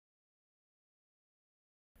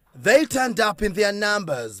They turned up in their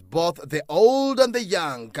numbers, both the old and the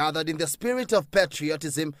young, gathered in the spirit of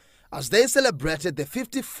patriotism as they celebrated the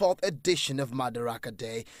 54th edition of Madaraka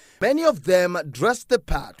Day. Many of them dressed the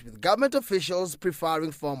part, with government officials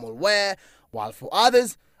preferring formal wear, while for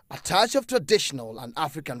others, a touch of traditional and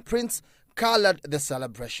African prints colored the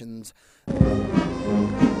celebrations.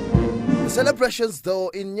 The celebrations, though,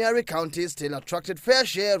 in Nyeri County still attracted fair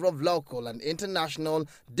share of local and international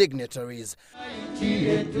dignitaries.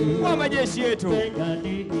 Shortly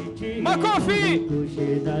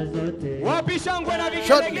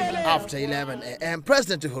after 11 a.m.,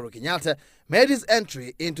 President Uhuru Kenyatta made his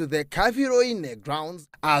entry into the Kaviroine grounds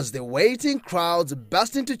as the waiting crowds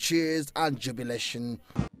burst into cheers and jubilation.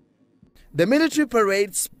 The military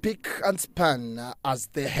parade spick and span as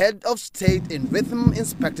the head of state in rhythm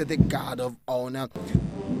inspected the guard of honor.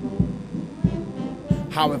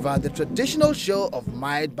 However, the traditional show of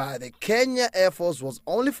might by the Kenya Air Force was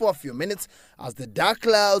only for a few minutes, as the dark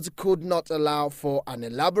clouds could not allow for an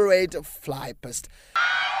elaborate fly past.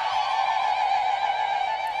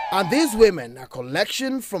 And these women, a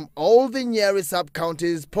collection from all the Nyeri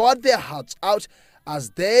sub-counties, poured their hearts out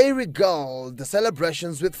as they regaled the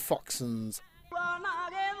celebrations with folk songs.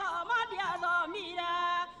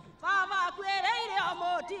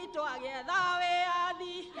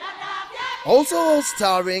 Also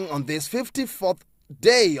starring on this 54th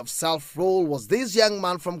day of self-rule was this young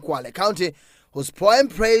man from Kwale County, whose poem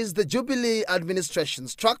praised the Jubilee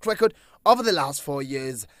administration's track record over the last 4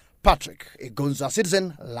 years. Patrick, a Gunza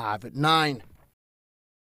citizen, live at 9.